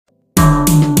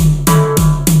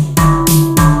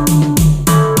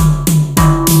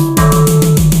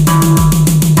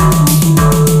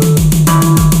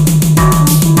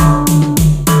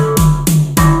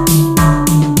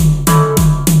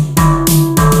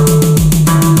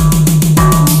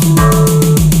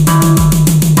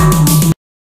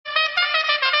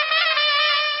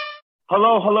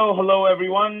Hello,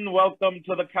 everyone. Welcome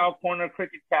to the Cow Corner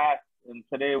Cricket Cast. And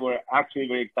today we're actually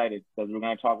very excited because we're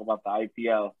going to talk about the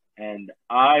IPL. And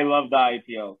I love the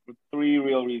IPL for three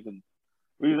real reasons.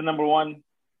 Reason number one,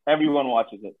 everyone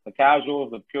watches it. The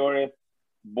casuals, the purists,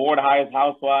 bored highest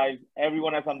housewives,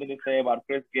 everyone has something to say about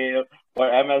Chris Gale or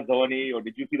MS Dhoni, or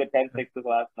did you see the 10 sixes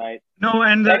last night? No,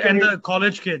 and the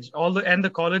college kids,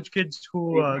 the college kids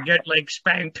who get like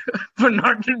spanked for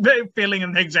not failing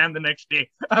in the exam the next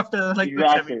day after like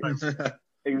exactly.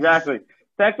 Exactly.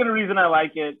 Second reason I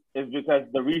like it is because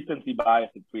the recency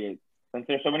bias it creates. Since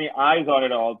there's so many eyes on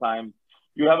it at all times,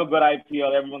 you have a good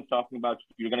IPL, everyone's talking about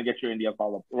you, you're going to get your India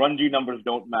call up. Ranji numbers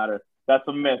don't matter. That's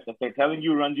a myth. If they're telling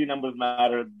you Ranji numbers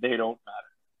matter, they don't matter.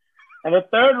 And the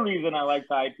third reason I like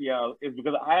the IPL is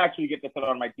because I actually get to sit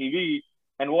on my TV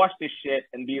and watch this shit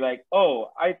and be like,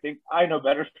 oh, I think I know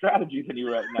better strategies than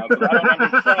you right now. Because I don't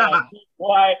understand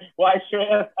why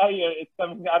Shreyas Iyer is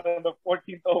coming out in the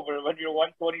 14th over when you're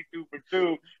 122 for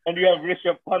 2 and you have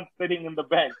Rishabh Pant sitting in the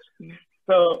bench.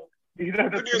 So these are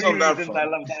the three reasons I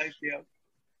love the IPL.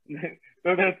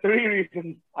 So there are three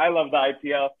reasons I love the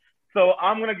IPL. So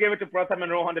I'm going to give it to Pratham and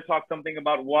Rohan to talk something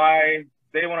about why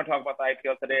they want to talk about the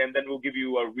IPL today, and then we'll give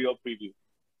you a real preview.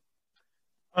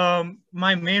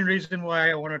 My main reason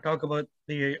why I want to talk about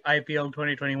the IPL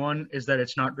 2021 is that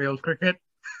it's not real cricket.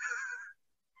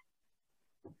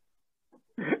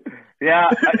 Yeah,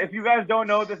 if you guys don't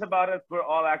know this about us, we're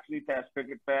all actually Test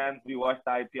cricket fans. We watch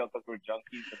the IPL because we're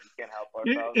junkies, but we can't help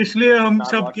ourselves. इसलिए हम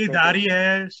सबकी दाढ़ी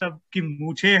है, सबकी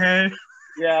मूछें हैं.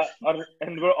 Yeah,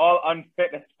 and we're all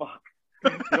unfit as fuck.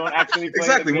 We don't actually play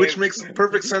exactly, which makes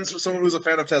perfect sense for someone who's a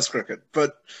fan of Test cricket.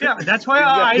 But yeah, that's why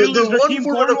I idol is Rakeem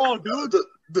Cornwall, dude.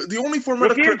 The only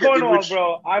format Rakeem of cricket Cornwall, in which...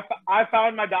 bro. I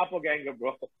found my doppelganger,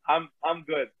 bro. I'm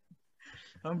good.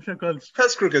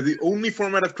 Test cricket, the only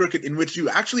format of cricket in which you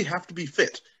actually have to be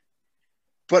fit,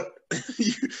 but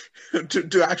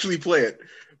to actually play it.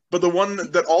 But the one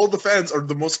that all the fans are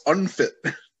the most unfit.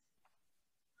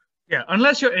 Yeah,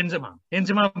 unless you're Inzamam.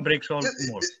 Inzamam breaks all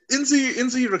more.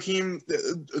 Inzi, Rakeem,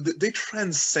 they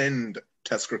transcend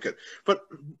Test cricket. But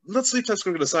let's leave Test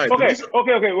cricket aside. Okay.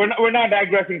 We're not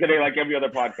digressing today like every other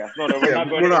podcast. No, we're not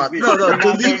going. We're not.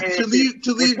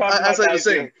 To leave. As I was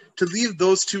saying, to leave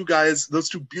those two guys, those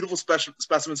two beautiful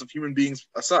specimens of human beings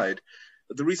aside.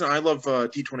 The reason I love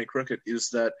T20 cricket is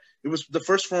that it was the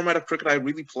first format of cricket I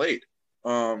really played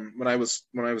when I was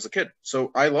a kid.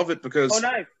 So I love it because. Oh,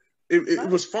 nice. It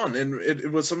was fun, and it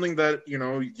was something that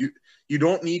you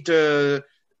don't need to.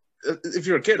 If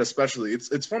you're a kid, especially,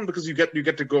 it's fun because you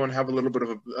get to go and have a little bit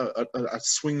of a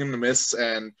swing and a miss,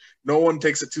 and no one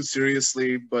takes it too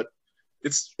seriously. But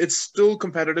it's still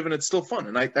competitive and it's still fun,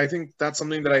 and I think that's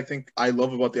something that I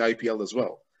love about the IPL as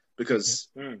well because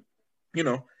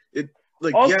it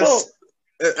like also, yes.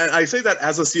 And I say that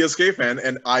as a CSK fan,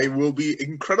 and I will be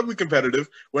incredibly competitive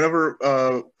whenever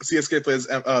CSK plays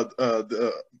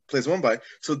Mumbai.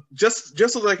 So just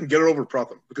so that I can get it over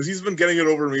Pratham, because he's been getting it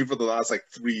over me for the last like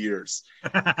 3 years.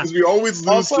 Because we always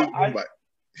lose to Mumbai.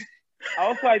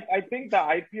 I think the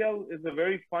IPL is a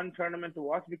very fun tournament to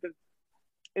watch because,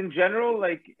 in general,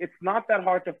 like it's not that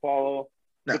hard to follow.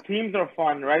 No. The teams are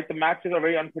fun, right? The matches are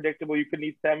very unpredictable. You could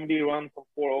need 70 runs from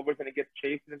 4 overs and it gets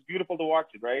chased, and it's beautiful to watch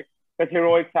it, right? But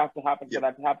heroics have to happen for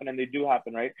that to happen, and they do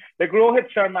happen, right? Like Rohit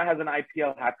Sharma has an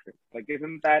IPL hat trick. Like,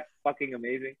 isn't that fucking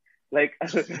amazing? Like,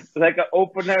 like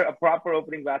a proper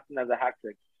opening batsman has a hat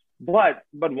trick. But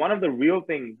one of the real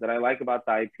things that I like about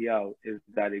the IPL is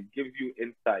that it gives you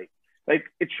insight. Like,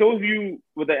 it shows you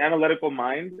with an analytical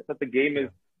mind that the game is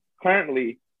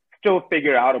currently still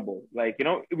figure outable. Like,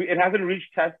 it hasn't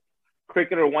reached Test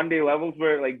cricket or one-day levels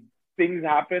where like things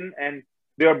happen and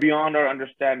they are beyond our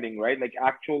understanding, right? Like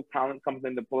actual talent comes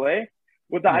into play.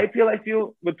 With the IPL, I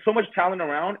feel with so much talent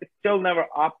around, it's still never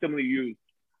optimally used.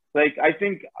 Like, I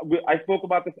think I spoke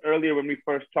about this earlier when we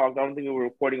first talked. I don't think we were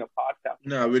recording a podcast.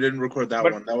 No, we didn't record that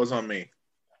one. That was on me.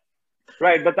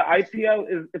 Right, but the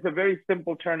IPL it's a very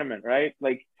simple tournament, right?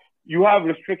 Like, you have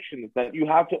restrictions that you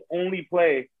have to only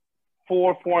play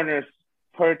 4 foreigners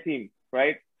per team,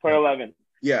 right? Per 11.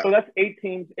 Yeah. So that's 8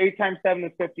 teams. 8 times 7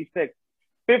 is 56.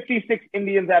 56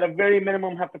 Indians at a very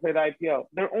minimum have to play the IPL.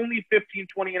 There are only 15,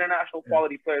 20 international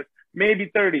quality players, maybe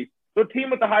 30. So a team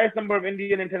with the highest number of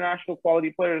Indian international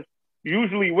quality players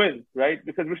usually wins, right?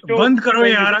 Because we're still... Band karo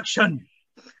ye Arakshan.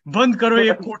 Band karo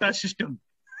ye quota system.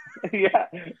 Yeah.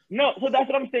 No, so that's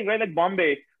what I'm saying, right? Like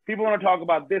Bombay, people want to talk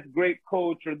about this great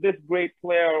coach or this great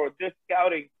player or this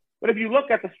scouting. But if you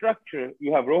look at the structure,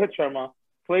 you have Rohit Sharma,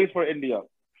 plays for India,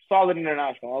 solid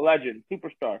international, a legend,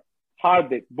 superstar.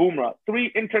 Hardik, Bumrah,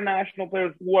 3 international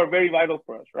players who are very vital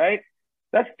for us, right?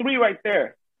 That's 3 right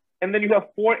there. and then you have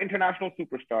 4 international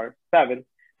superstars, 7,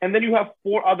 and then you have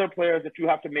 4 other players that you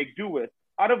have to make do with,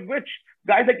 out of which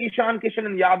guys like Ishan Kishan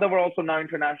and Yadav are also now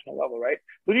international level, right?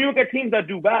 When you look at teams that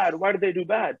do bad, why do they do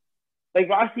bad? Like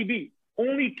RCB,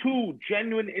 only 2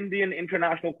 genuine Indian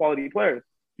international quality players.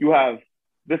 You have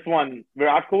this one,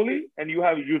 Virat Kohli, and you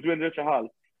have Yuzvendra Chahal.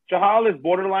 Chahal is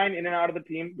borderline in and out of the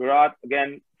team. Virat,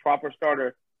 again, proper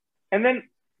starter. And then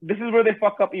this is where they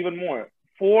fuck up even more.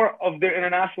 4 of their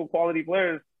international quality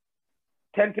players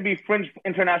tend to be fringe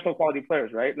international quality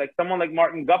players, right? Like someone like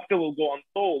Martin Gupta will go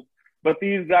unsold, but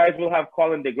these guys will have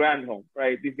Colin de Grandhomme,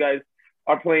 right? These guys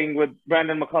are playing with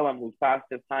Brandon McCullum, who's past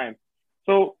his time.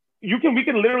 So we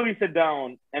can literally sit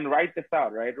down and write this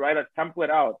out, right? Write a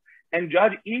template out and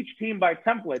judge each team by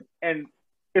template. And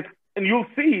you'll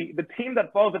see the team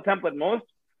that follows the template most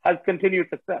has continued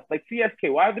success. Like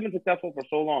CSK, why have they been successful for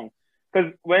so long?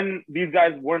 Because when these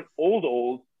guys weren't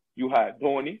old, you had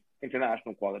Dhoni,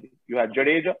 international quality. You had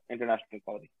Jadeja, international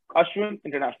quality. Ashwin,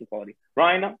 international quality.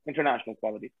 Raina, international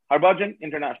quality. Harbhajan,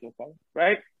 international quality,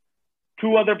 right?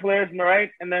 2 other players, am I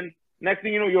right? And then next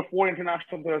thing you know, your 4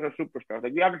 international players are superstars.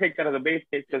 Like we have to take that as a base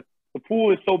case because the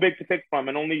pool is so big to pick from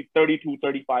and only 32,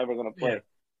 35 are going to play. Yeah.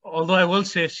 Although I will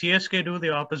say CSK do the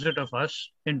opposite of us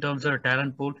in terms of their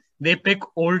talent pool. They pick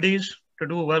oldies to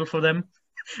do well for them.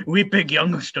 We pick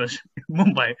youngsters in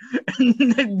Mumbai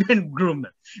and groom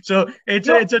them. So it's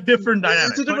a different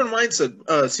dynamic. It's a different mindset.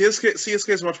 CSK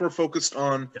is much more focused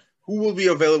on who will be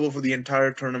available for the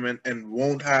entire tournament and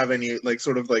won't have any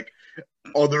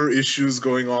other issues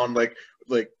going on. Like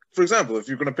for example, if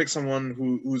you're going to pick someone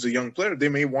who's a young player, they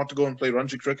may want to go and play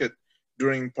Ranji cricket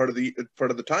during part of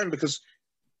the time because,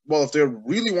 well, if they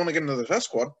really want to get into the test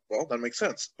squad, well, that makes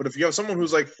sense. But if you have someone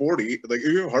who's like 40, like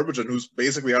you have Harbhajan, who's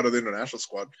basically out of the international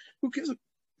squad, who gets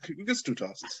 2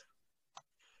 tosses?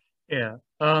 Yeah.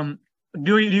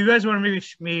 Do you guys want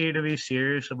me to be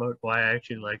serious about why I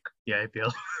actually like the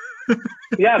IPL?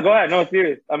 Yeah, go ahead. No,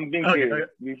 serious. I'm being serious.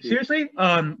 Seriously,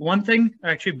 one thing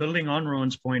actually building on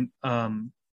Rohan's point,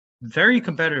 very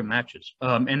competitive matches.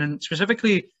 And then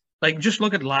specifically, like, just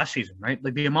look at last season, right?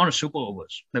 Like, the amount of super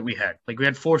overs that we had. Like, we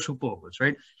had 4 super overs,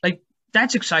 right? Like,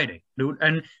 that's exciting, dude.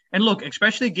 And look,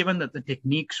 especially given that the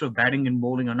techniques of batting and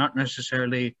bowling are not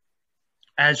necessarily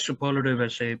as superlative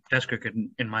as, say, Test cricket,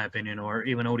 in my opinion, or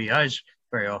even ODIs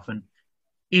very often,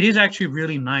 it is actually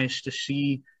really nice to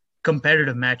see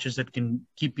competitive matches that can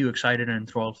keep you excited and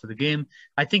enthralled for the game.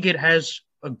 I think it has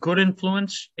a good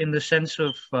influence in the sense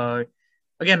of...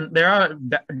 Again, there are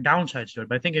downsides to it,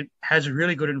 but I think it has a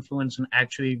really good influence in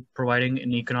actually providing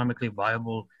an economically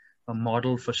viable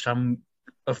model for some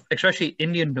of, especially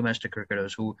Indian domestic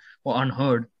cricketers who were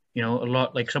unheard, a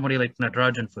lot, like somebody like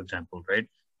Natarajan, for example, right?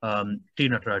 T.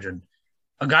 Natarajan.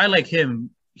 A guy like him,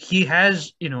 he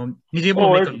has, he's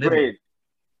able to make a living. Great.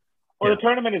 Well, the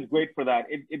tournament is great for that.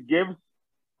 It gives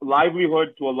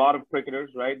livelihood to a lot of cricketers,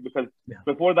 right? Because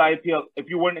before the IPL, if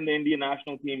you weren't in the Indian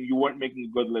national team, you weren't making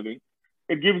a good living.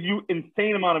 It gives you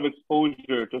insane amount of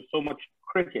exposure to so much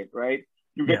cricket, right?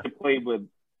 You get to play with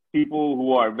people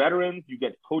who are veterans. You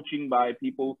get coaching by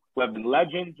people who have been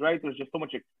legends, right? There's just so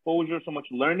much exposure, so much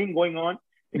learning going on.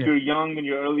 If you're young and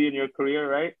you're early in your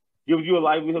career, right? Gives you a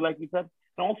livelihood, like you said.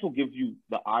 It also gives you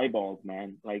the eyeballs,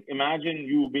 man. Like, imagine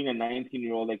you being a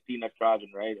 19-year-old like T.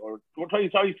 Natarajan, right? Or sorry,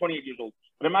 he's 28 years old.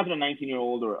 But imagine a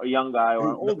 19-year-old or a young guy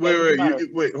or an old guy.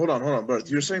 Wait, hold on, Bart.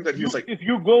 You're saying that he's like... If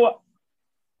you go...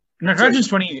 Natarajan's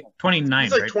 29,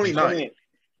 he's like right? 29.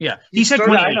 Yeah, he said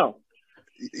 28. I know.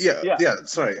 Yeah.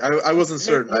 Sorry, I wasn't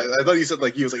certain. I thought you said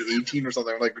like he was like 18 or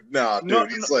something. I'm like, nah,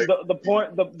 dude. He's like the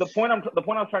point I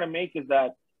was trying to make is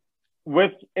that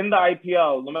in the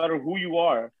IPL, no matter who you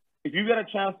are, if you get a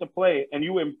chance to play and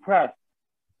you impress,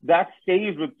 that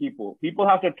stays with people. People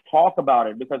have to talk about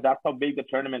it because that's how big the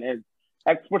tournament is.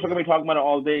 Experts are going to be talking about it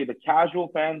all day. The casual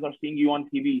fans are seeing you on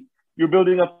TV. You're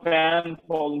building a fan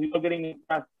following. You're getting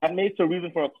impressed. That makes a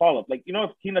reason for a call-up. Like,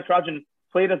 if T. Natarajan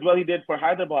played as well he did for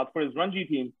Hyderabad, for his Ranji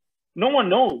team, no one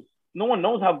knows. No one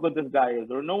knows how good this guy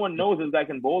is, or no one knows this guy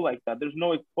can bowl like that. There's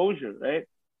no exposure, right?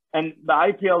 And the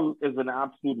IPL is an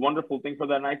absolute wonderful thing for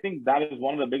that. And I think that is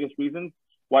one of the biggest reasons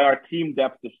why our team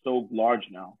depth is so large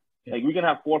now. Yeah. Like, we can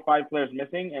have 4 or 5 players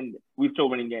missing, and we're still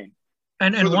winning games.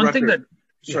 And one thing that...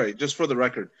 Sorry, just for the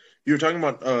record, you were talking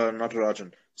about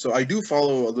Natarajan. So I do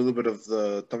follow a little bit of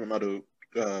the Tamil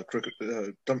Nadu cricket,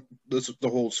 the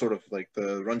whole sort of like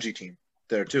the Ranji team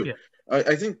there too. Yeah.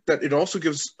 I think that it also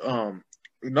gives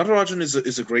Natarajan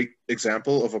is a great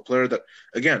example of a player that,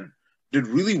 again, did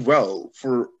really well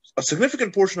for a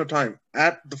significant portion of time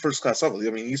at the first class level. I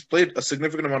mean, he's played a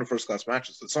significant amount of first class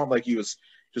matches. It's not like he was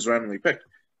just randomly picked.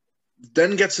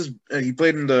 then gets he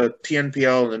played in the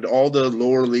TNPL and all the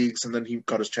lower leagues, and then he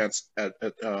got his chance at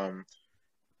the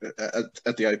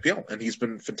IPL, and he's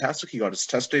been fantastic. He got his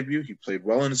Test debut. He played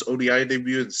well in his ODI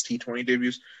debut, and his T20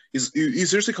 debuts. He's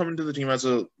seriously coming to the team as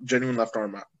a genuine left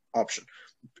arm option,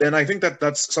 and I think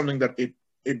that's something that it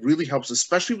really helps,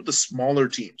 especially with the smaller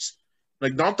teams,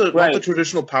 like not the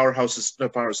traditional powerhouses,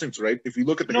 power teams, right? If you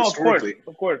look at historically,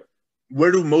 of course,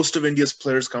 where do most of India's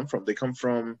players come from? They come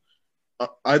from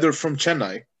either from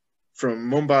Chennai, from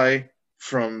Mumbai,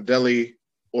 from Delhi,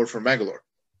 or from Bangalore.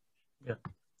 Yeah.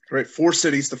 Right, 4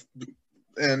 cities,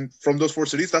 and from those 4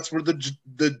 cities, that's where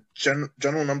the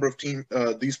general number of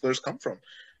these players come from.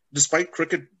 Despite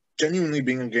cricket genuinely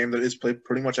being a game that is played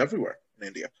pretty much everywhere in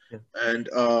India, and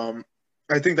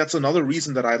I think that's another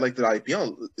reason that I like the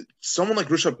IPL. Someone like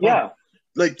Rishabh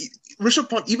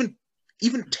Pant,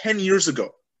 even 10 years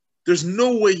ago, there's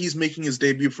no way he's making his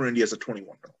debut for India as a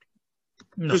 21-year-old.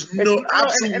 No. There's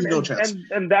absolutely no chance.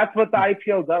 And that's what the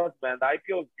IPL does, man. The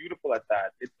IPL is beautiful at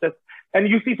that. It's just, and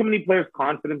you see so many players'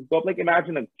 confidence go up. Like,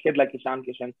 imagine a kid like Ishan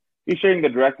Kishan. He's sharing the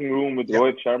dressing room with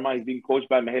Rohit Sharma. He's being coached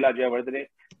by Mahela Jayawardene.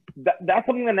 That's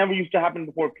something that never used to happen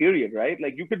before, period, right?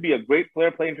 Like, you could be a great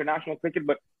player, play international cricket,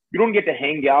 but you don't get to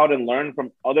hang out and learn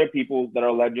from other people that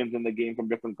are legends in the game from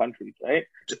different countries, right?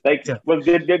 Like,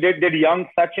 did young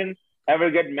Sachin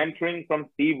ever get mentoring from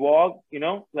Steve Waugh? You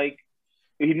know, like,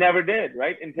 he never did,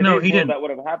 right? In today's world, didn't. That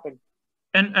would have happened.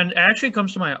 And it actually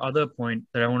comes to my other point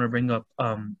that I want to bring up.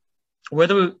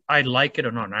 Whether I like it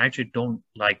or not, I actually don't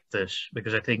like this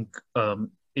because I think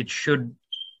it should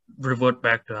revert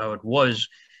back to how it was.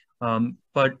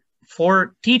 But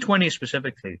for T20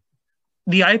 specifically,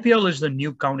 the IPL is the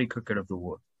new county cricket of the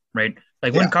world, right?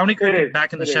 Like when county cricket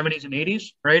back in the 70s and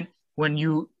 80s, right? When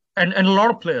you and a lot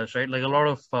of players, right? Like a lot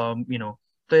of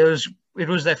players. It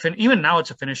was that even now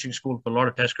it's a finishing school for a lot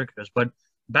of Test cricketers. But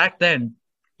back then,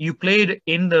 you played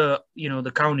in the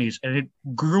the counties, and it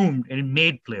groomed and it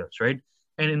made players, right?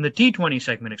 And in the T20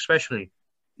 segment, especially,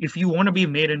 if you want to be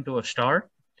made into a star,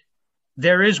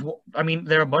 there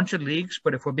are a bunch of leagues,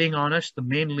 but if we're being honest, the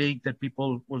main league that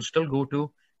people will still go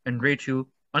to and rate you,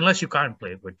 unless you can't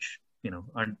play, which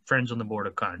our friends on the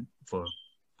board can't for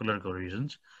political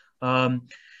reasons.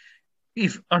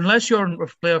 Unless you're a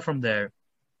player from there.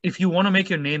 If you want to make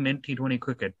your name in T20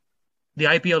 cricket, the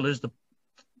IPL is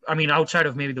outside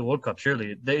of maybe the World Cup,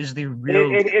 surely, there is the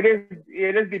real... It is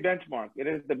the benchmark. It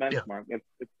is the benchmark. Yeah.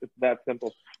 It's that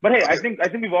simple. But hey, I think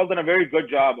we've all done a very good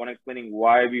job on explaining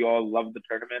why we all love the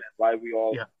tournament and why we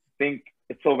all think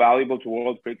it's so valuable to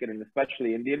world cricket and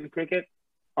especially Indian cricket.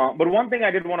 But one thing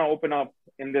I did want to open up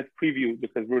in this preview,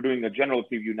 because we're doing a general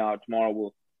preview now. Tomorrow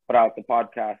we'll put out the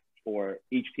podcast for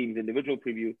each team's individual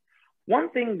preview.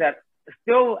 One thing that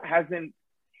still hasn't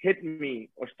hit me,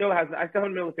 I still haven't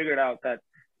been able to figure it out, that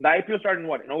the IPL started in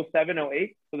 07,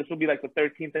 08? So this will be like the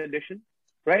 13th edition,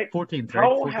 right? 14th,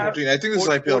 right? 14. I think this is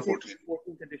IPL 14.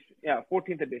 14th edition. Yeah,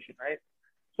 14th edition, right?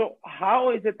 So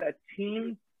how is it that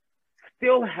teams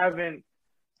still haven't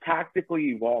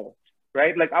tactically evolved,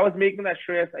 right? Like, I was making that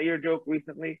Shreyas Iyer joke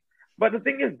recently, but the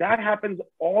thing is, that happens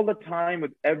all the time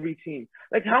with every team.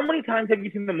 Like, how many times have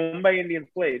you seen the Mumbai Indians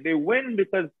play? They win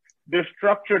because they're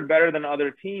structured better than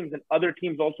other teams, and other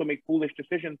teams also make foolish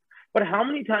decisions. But how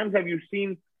many times have you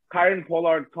seen Kieron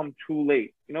Pollard come too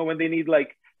late? When they need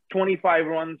like 25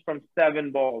 runs from 7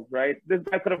 balls, right? This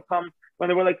guy could have come when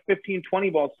there were like 15, 20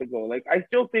 balls to go. Like, I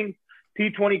still think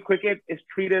T20 cricket is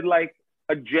treated like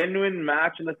a genuine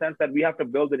match in the sense that we have to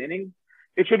build an innings.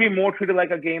 It should be more treated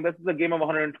like a game. This is a game of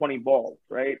 120 balls,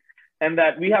 right? And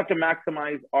that we have to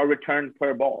maximize our return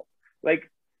per ball. Like,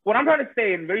 what I'm trying to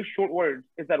say in very short words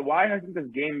is that why hasn't this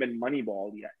game been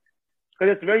moneyballed yet?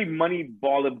 Because it's very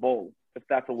moneyballable, if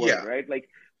that's a word, right? Like,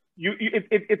 it's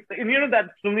that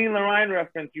Sunil Narayan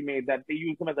reference you made, that they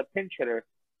use him as a pinch hitter.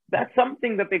 That's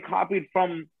something that they copied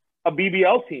from a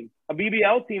BBL team. A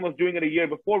BBL team was doing it a year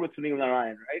before with Sunil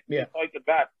Narayan, right? Yeah. So it could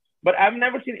bat. But I've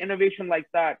never seen innovation like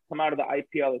that come out of the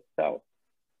IPL itself,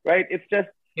 right? It's just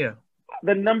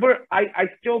the number. I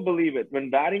still believe it.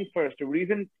 When batting first, the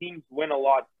reason teams win a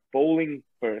lot bowling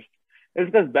first is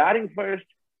because batting first,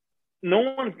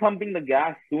 no one's pumping the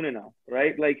gas soon enough,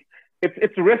 right? Like,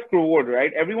 it's risk reward,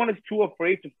 right? Everyone is too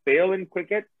afraid to fail in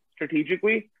cricket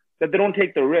strategically that they don't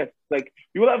take the risk. Like,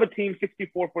 you will have a team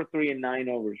 64 for 3 in 9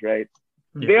 overs, right?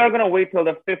 Yeah. They are going to wait till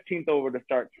the 15th over to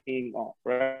start teeing off,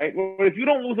 right? Well, if you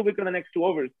don't lose a wicket in the next 2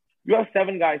 overs, you have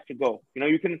 7 guys to go.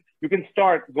 You can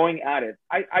start going at it.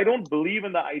 I don't believe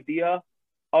in the idea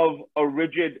of a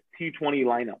rigid T20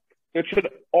 lineup. It should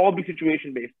all be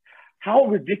situation based. How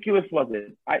ridiculous was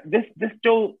it? This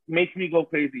still makes me go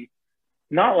crazy.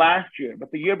 Not last year, but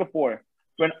the year before,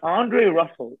 when Andre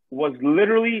Russell was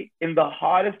literally in the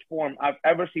hottest form I've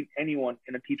ever seen anyone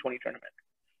in a T20 tournament.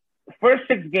 The first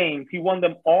 6 games, he won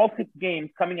them all 6 games,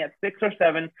 coming at 6 or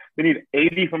 7. We need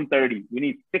 80 from 30. We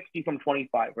need 60 from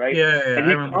 25, right? Yeah, and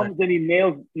he comes and he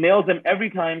nails them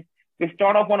every time. They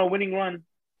start off on a winning run,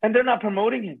 and they're not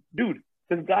promoting him. Dude,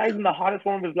 this guy's in the hottest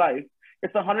form of his life.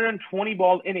 It's a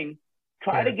 120-ball inning.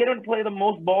 Try to get him to play the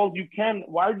most balls you can.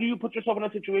 Why do you put yourself in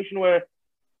a situation where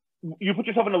you put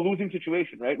yourself in a losing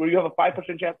situation, right? Where you have a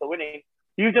 5% chance of winning.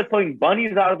 He's just pulling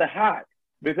bunnies out of the hat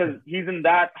because he's in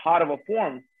that hot of a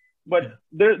form. But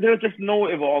there's just no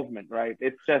evolvement, right?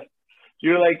 It's just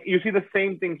you see the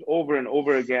same things over and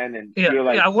over again, and you're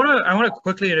like, I wanna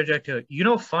quickly interject here.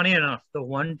 Funny enough, the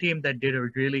one team that did a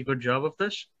really good job of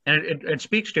this, and it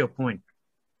speaks to your point.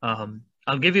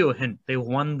 I'll give you a hint. They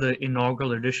won the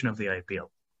inaugural edition of the IPL.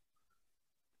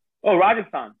 Oh,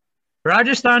 Rajasthan.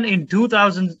 Rajasthan in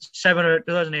 2007 or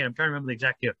 2008. I'm trying to remember the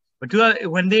exact year. But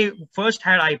when they first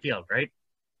had IPL, right?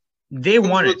 They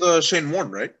won it. With Shane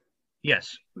Warne, right?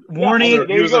 Yes. Warne. He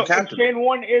was a captain. Shane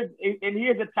Warne he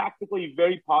is a tactically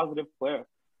very positive player.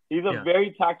 He's a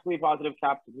very tactically positive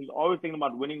captain. He's always thinking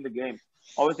about winning the game.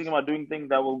 Always thinking about doing things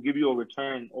that will give you a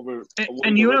return over.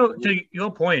 And to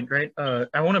your point, right?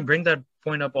 I want to bring that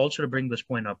point up also to bring this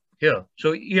point up here.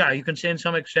 So yeah, you can say in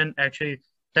some extent, actually,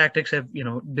 tactics have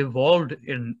devolved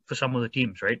for some of the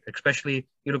teams, right? Especially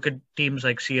you look at teams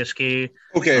like CSK.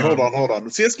 Okay, hold on.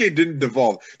 CSK didn't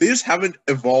devolve. They just haven't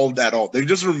evolved at all. They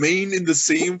just remain in the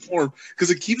same form because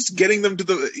it keeps getting them to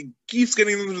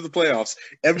the playoffs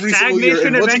every single year.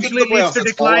 Stagnation eventually leads to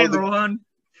decline, Rohan.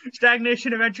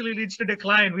 Stagnation eventually leads to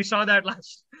decline. We saw that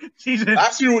last season.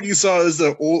 Last year, what you saw is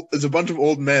a bunch of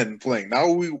old men playing.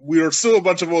 Now we are still a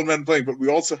bunch of old men playing, but we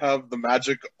also have the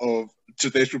magic of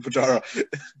Cheteshwar Pujara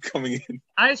coming in.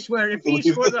 I swear, if he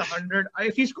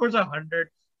scores 100,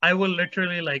 I will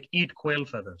literally eat quail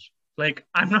feathers.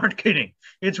 I'm not kidding.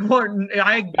 It's what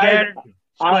I guarantee.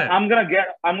 I'm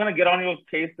gonna get on your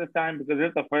case this time because this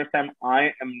is the first time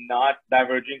I am not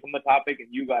diverging from the topic and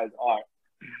you guys are.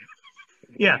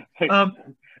 Yeah.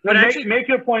 But make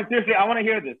your point. Seriously, I want to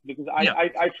hear this because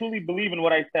I truly believe in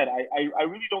what I said. I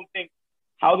really don't think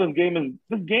how this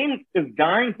game is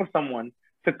dying for someone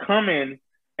to come in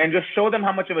and just show them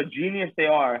how much of a genius they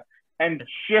are and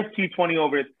shift T20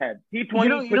 over its head.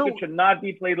 T20 cricket should not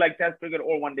be played like Test cricket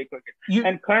or one-day cricket.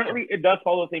 And currently, it does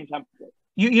follow the same template.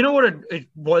 You know what it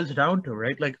boils down to,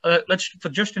 right? Let's, for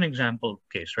just an example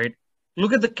case, right?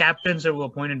 Look at the captains that were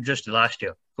appointed just last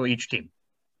year for each team.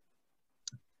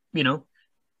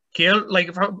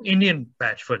 KL, from Indian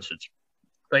batch, for instance,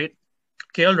 right?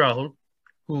 KL Rahul,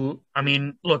 who,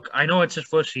 look, I know it's his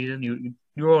first season. You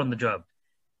were on the job.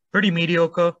 Pretty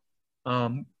mediocre,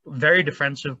 very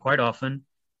defensive quite often.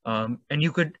 And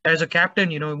you could, as a captain,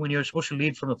 when you're supposed to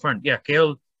lead from the front,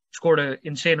 KL scored an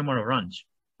insane amount of runs.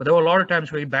 But there were a lot of times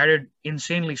where he batted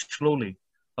insanely slowly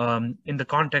in the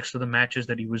context of the matches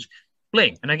that he was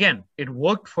playing. And again, it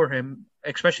worked for him,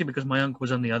 especially because Mayank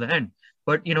was on the other end.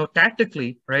 But,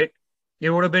 tactically, right, it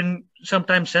would have been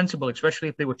sometimes sensible, especially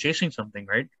if they were chasing something,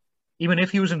 right? Even if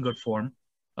he was in good form,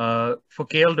 for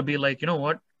KL to be like, you know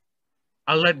what?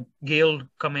 I'll let Gale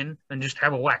come in and just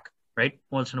have a whack, right?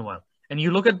 Once in a while. And you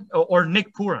look at, or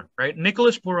Nick Pooran, right?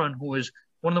 Nicholas Pooran, who is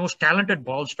one of the most talented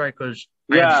ball strikers.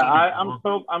 Yeah, I'm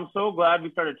so glad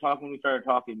we started talking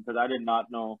because I did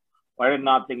not know, I did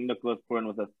not think Nicholas Pooran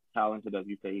was as talented as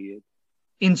you say he is.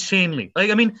 Insanely.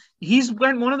 He's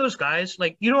one of those guys, how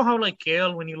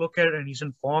KL, when you look at it and he's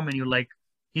in form and you're like,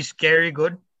 he's scary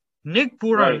good. Nick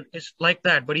Pooran is like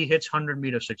that, but he hits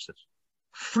 100-meter sixes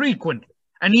frequently.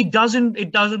 And it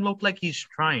doesn't look like he's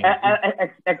trying.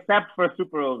 Except for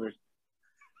super overs.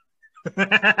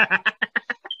 The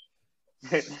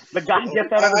guy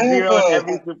gets out of the zero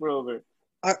every super over.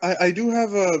 I do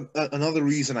have another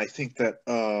reason I think that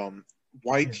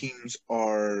why teams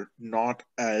are not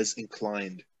as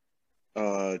inclined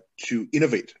to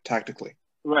innovate tactically.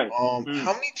 Right. How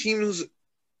many teams,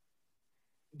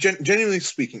 genuinely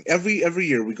speaking, every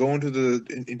year we go into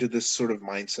this sort of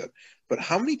mindset. But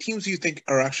how many teams do you think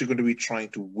are actually going to be trying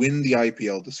to win the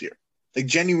IPL this year?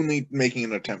 Genuinely making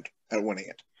an attempt at winning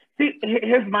it. See,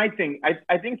 here's my thing.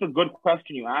 I think it's a good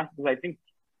question you asked because I think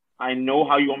I know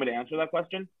how you want me to answer that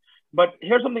question. But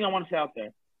here's something I want to say out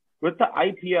there. With the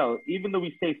IPL, even though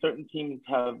we say certain teams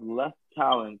have less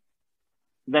talent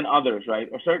than others, right?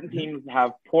 Or certain teams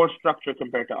have poor structure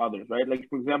compared to others, right?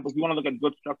 For example, if you want to look at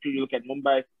good structure, you look at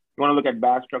Mumbai. If you want to look at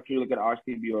bad structure, you look at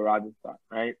RCB or Rajasthan,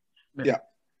 right? Yeah.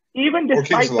 Even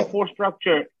despite the poor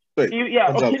structure, Wait,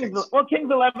 Yeah, Punjab Kings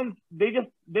 11, they're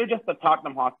just the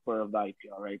Tottenham Hotspur of the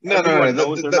IPL, right? No. Everyone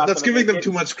knows they're not That's gonna giving make them it.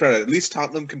 too much credit. At least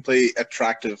Tottenham can play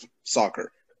attractive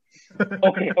soccer.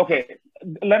 Okay.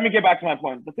 Let me get back to my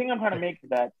point. The thing I'm trying to make is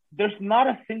that there's not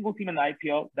a single team in the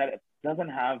IPL that doesn't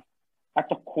have, at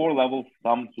the core level,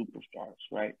 some superstars,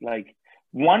 right? Like,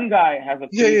 one guy has a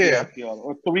good IPL,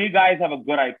 or three guys have a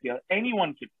good IPL.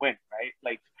 Anyone could win, right?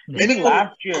 Like, even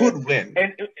last year, could win.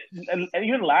 And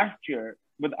even last year,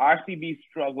 with RCB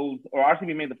struggles, or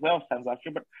RCB made the playoffs times last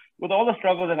year, but with all the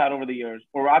struggles they've had over the years,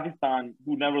 or Rajasthan,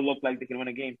 who never looked like they can win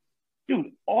a game,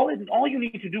 dude, all you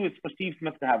need to do is for Steve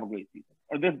Smith to have a great season,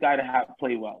 or this guy to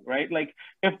play well, right? Like,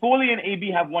 if Foley and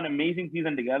AB have one amazing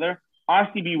season together,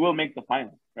 RCB will make the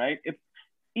finals, right?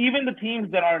 Even the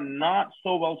teams that are not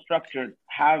so well structured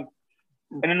have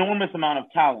an enormous amount of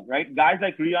talent, right? Guys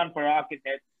like Riyan Parag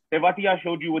and Tewatia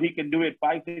showed you what he can do at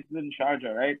 5-6 in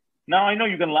Sharjah, right? Now I know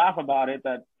you can laugh about it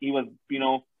that he was,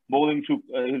 bowling to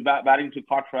he was batting to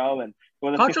Cottrell, and it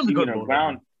was a 60-meter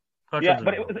ground. Yeah,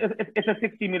 but it's a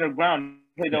 60-meter ground.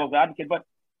 Play devil's advocate, but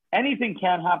anything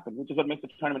can happen, which is what makes the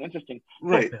tournament interesting.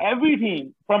 Right. So every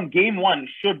team from game one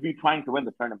should be trying to win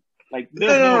the tournament. Like,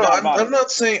 no, I'm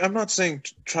not saying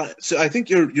try. So I think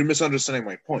you're misunderstanding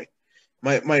my point.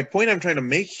 My point I'm trying to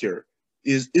make here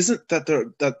isn't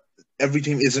that every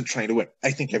team isn't trying to win.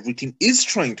 I think every team is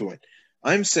trying to win.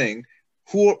 I'm saying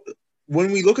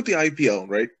when we look at the IPL,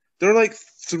 right? There are like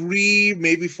 3,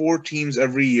 maybe 4 teams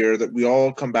every year that we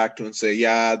all come back to and say,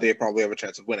 yeah, they probably have a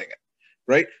chance of winning it,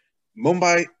 right?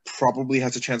 Mumbai probably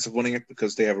has a chance of winning it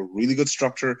because they have a really good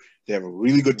structure, they have a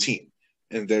really good team,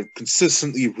 and they're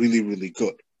consistently really, really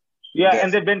good. Yeah,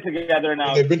 and they've been together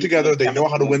now. They've been together. They know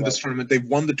how to win this tournament. They've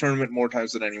won the tournament more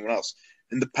times than anyone else.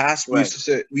 In the past, we used to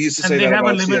say and they have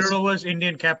a limited overs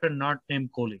Indian captain not named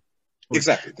Kohli.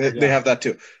 Exactly, they have that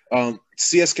too.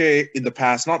 CSK in the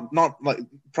past, not like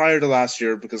prior to last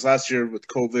year, because last year with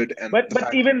COVID and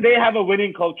but even they have a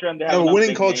winning culture, and they have a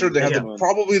winning culture. They have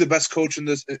probably the best coach in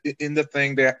the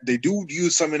thing. They do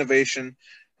use some innovation,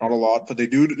 not a lot, but they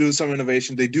do some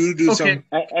innovation. They do some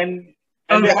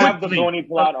and they have the Dhoni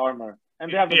plot armor.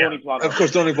 And they have the Dhoni plot armor. Of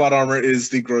course, Dhoni plot armor is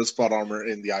the gross plot armor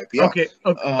in the IPL.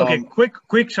 Okay.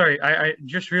 Quick. Sorry, I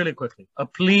just really quickly a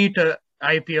plea to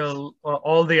IPL,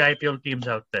 all the IPL teams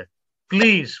out there.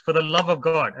 Please, for the love of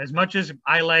God, as much as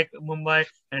I like Mumbai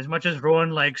and as much as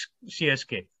Rohan likes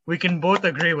CSK, we can both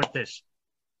agree with this.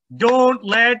 Don't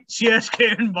let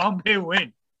CSK and Bombay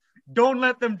win. Don't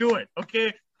let them do it.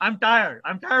 Okay, I'm tired.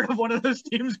 I'm tired of one of those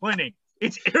teams winning.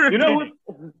 It's irritating.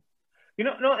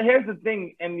 No. Here's the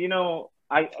thing, and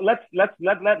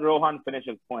let Rohan finish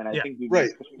his point. I think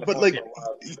but like,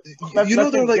 let's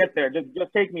get there.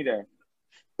 Just take me there.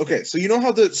 Okay, so you know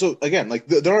how there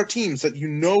are teams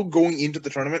that going into the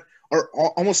tournament are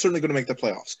almost certainly going to make the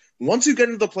playoffs. Once you get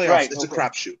into the playoffs, it's a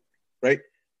crapshoot, right?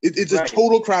 It's a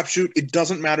total crapshoot. It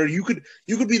doesn't matter. You could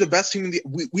be the best team in the.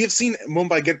 We have seen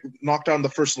Mumbai get knocked out in the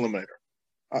first eliminator.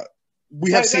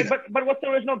 We have seen it. But what's the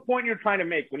original point you're trying to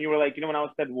make when you were like, when I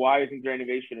said why isn't there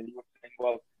innovation, and you were saying,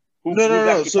 well, who's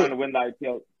actually trying to win the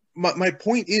IPL? My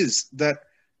point is that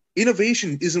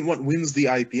innovation isn't what wins the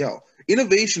IPL.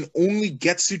 Innovation only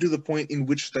gets you to the point in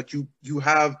which that you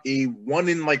have a 1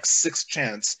 in 6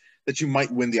 chance that you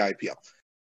might win the IPL.